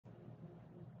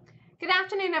Good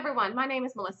afternoon, everyone. My name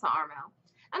is Melissa Armo,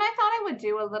 and I thought I would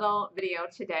do a little video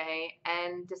today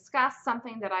and discuss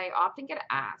something that I often get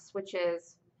asked, which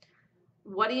is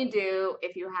what do you do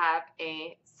if you have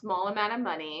a small amount of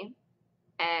money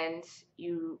and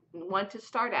you want to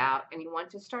start out and you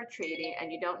want to start trading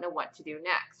and you don't know what to do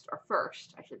next, or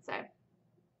first, I should say.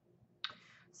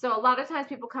 So a lot of times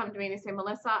people come to me and they say,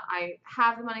 Melissa, I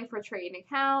have the money for a trading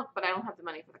account, but I don't have the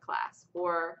money for the class.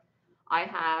 Or I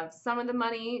have some of the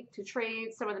money to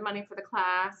trade, some of the money for the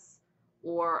class,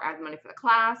 or I have the money for the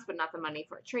class, but not the money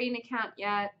for a trading account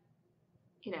yet.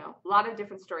 You know, a lot of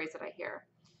different stories that I hear.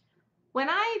 When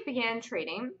I began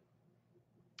trading,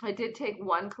 I did take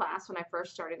one class when I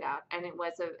first started out, and it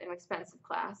was an expensive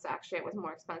class. Actually, it was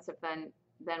more expensive than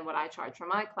what I charged for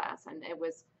my class, and it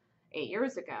was 8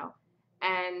 years ago.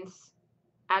 And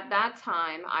at that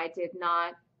time, I did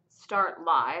not start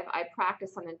live. I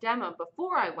practiced on the demo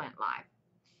before I went live.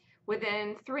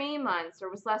 Within 3 months, or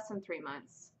it was less than 3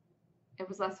 months, it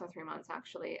was less than 3 months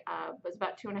actually, it was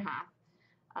about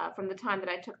 2.5, from the time that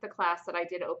I took the class that I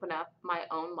did open up my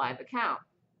own live account.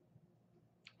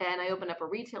 And I opened up a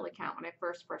retail account when I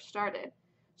first started.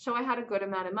 So I had a good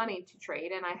amount of money to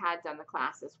trade, and I had done the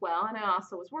class as well, and I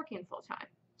also was working full time.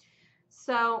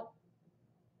 So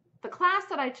the class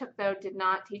that I took, though, did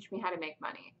not teach me how to make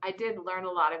money. I did learn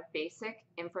a lot of basic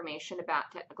information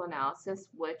about technical analysis,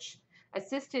 which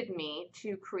assisted me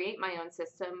to create my own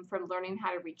system, from learning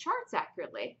how to read charts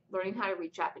accurately, learning how to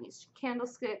read Japanese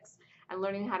candlesticks, and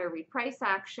learning how to read price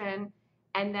action.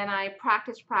 And then I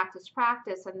practiced,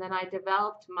 and then I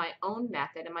developed my own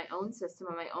method and my own system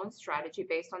and my own strategy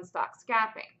based on stocks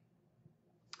gapping.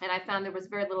 And I found there was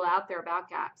very little out there about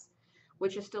gaps,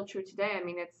 which is still true today. I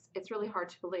mean, it's really hard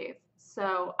to believe.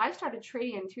 So I started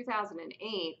trading in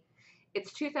 2008.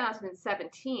 It's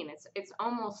 2017. It's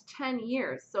almost 10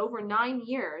 years. It's over 9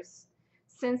 years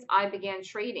since I began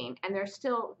trading, and there's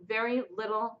still very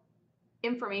little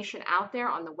information out there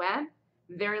on the web,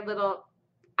 very little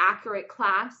accurate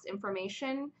class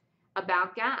information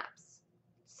about gaps.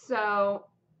 So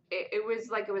it was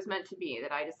like it was meant to be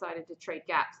that I decided to trade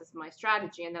gaps as my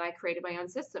strategy, and then I created my own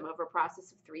system over a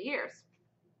process of 3 years.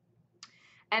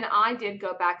 And I did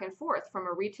go back and forth from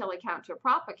a retail account to a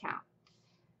prop account.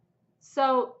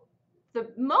 So the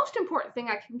most important thing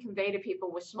I can convey to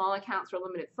people with small accounts or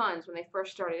limited funds when they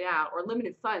first started out, or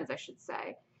limited funds, I should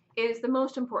say, is the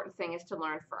most important thing is to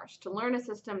learn first, to learn a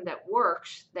system that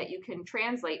works, that you can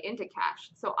translate into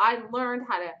cash. So I learned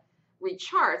how to read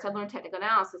charts, I learned technical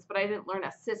analysis, but I didn't learn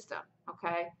a system,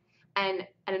 okay? And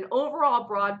an overall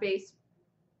broad-based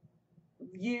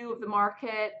view of the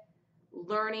market,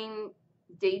 learning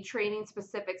day trading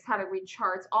specifics, how to read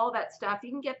charts, all that stuff.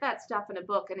 You can get that stuff in a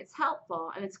book, and it's helpful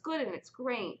and it's good and it's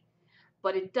great,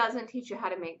 but it doesn't teach you how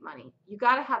to make money. You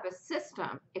got to have a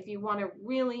system if you want to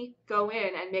really go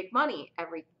in and make money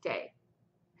every day.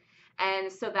 And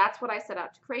so that's what I set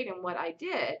out to create and what I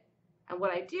did and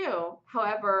what I do.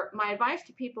 However, my advice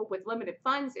to people with limited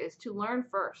funds is to learn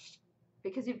first,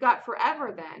 because you've got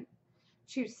forever then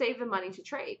to save the money to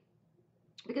trade.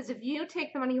 Because if you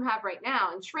take the money you have right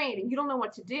now and trade and you don't know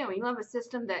what to do, and you have a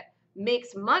system that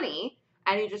makes money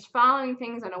and you're just following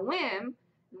things on a whim,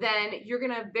 then you're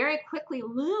going to very quickly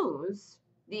lose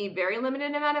the very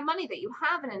limited amount of money that you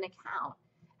have in an account.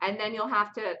 And then you'll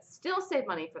have to still save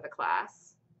money for the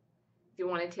class if you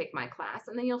want to take my class,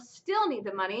 and then you'll still need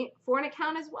the money for an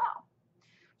account as well.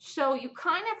 So you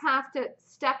kind of have to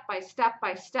step by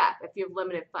step if you have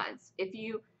limited funds. If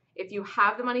you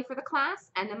have the money for the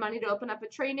class and the money to open up a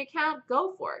trading account,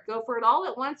 go for it. Go for it all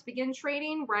at once. Begin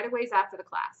trading right away after the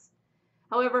class.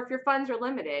 However, if your funds are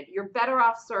limited, you're better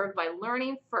off served by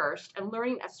learning first and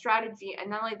learning a strategy, and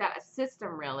not only that, a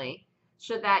system really,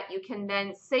 so that you can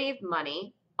then save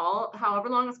money, however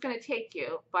long it's going to take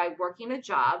you, by working a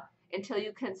job until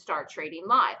you can start trading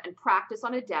live and practice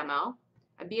on a demo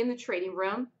and be in the trading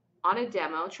room on a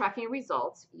demo, tracking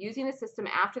results, using a system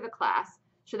after the class,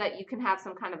 so that you can have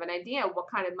some kind of an idea of what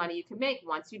kind of money you can make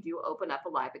once you do open up a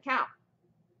live account.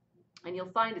 And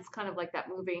you'll find it's kind of like that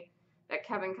movie, that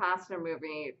Kevin Costner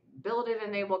movie, Build It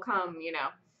and They Will Come, you know.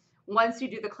 Once you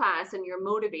do the class and you're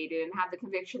motivated and have the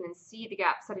conviction and see the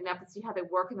gaps setting up and see how they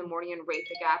work in the morning and rate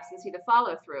the gaps and see the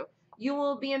follow through, you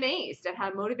will be amazed at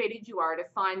how motivated you are to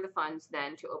find the funds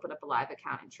then to open up a live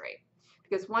account and trade.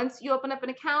 Because once you open up an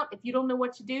account, if you don't know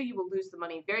what to do, you will lose the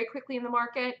money very quickly in the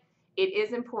market. It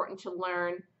is important to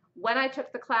learn. When I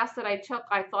took the class that I took,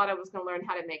 I thought I was going to learn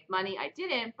how to make money. I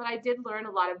didn't, but I did learn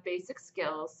a lot of basic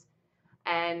skills,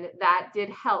 and that did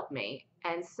help me.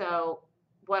 And so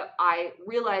what I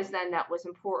realized then that was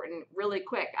important really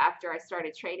quick after I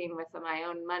started trading with my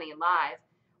own money live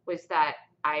was that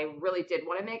I really did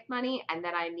want to make money, and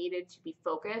then I needed to be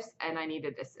focused and I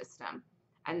needed a system.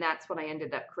 And that's what I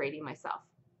ended up creating myself.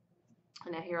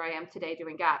 And now here I am today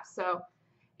doing GAPS. So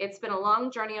it's been a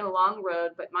long journey and a long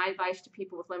road, but my advice to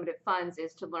people with limited funds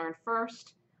is to learn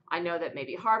first. I know that may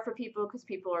be hard for people because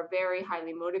people are very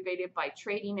highly motivated by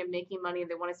trading and making money, and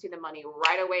they want to see the money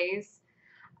right away.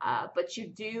 But you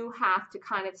do have to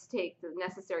kind of take the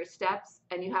necessary steps,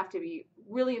 and you have to be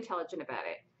really intelligent about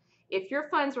it. If your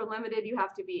funds are limited, you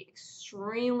have to be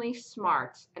extremely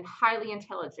smart and highly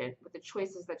intelligent with the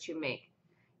choices that you make,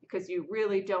 because you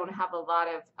really don't have a lot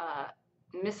of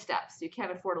missteps. You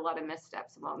can't afford a lot of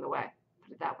missteps along the way,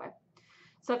 put it that way.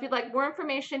 So if you'd like more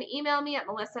information, email me at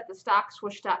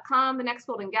melissa@thestockswoosh.com. The next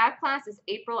Golden Gap class is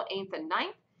April 8th and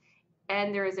 9th.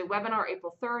 And there is a webinar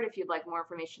April 3rd. If you'd like more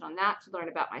information on that to learn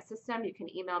about my system, you can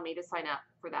email me to sign up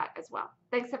for that as well.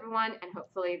 Thanks, everyone, and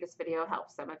hopefully this video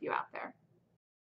helps some of you out there.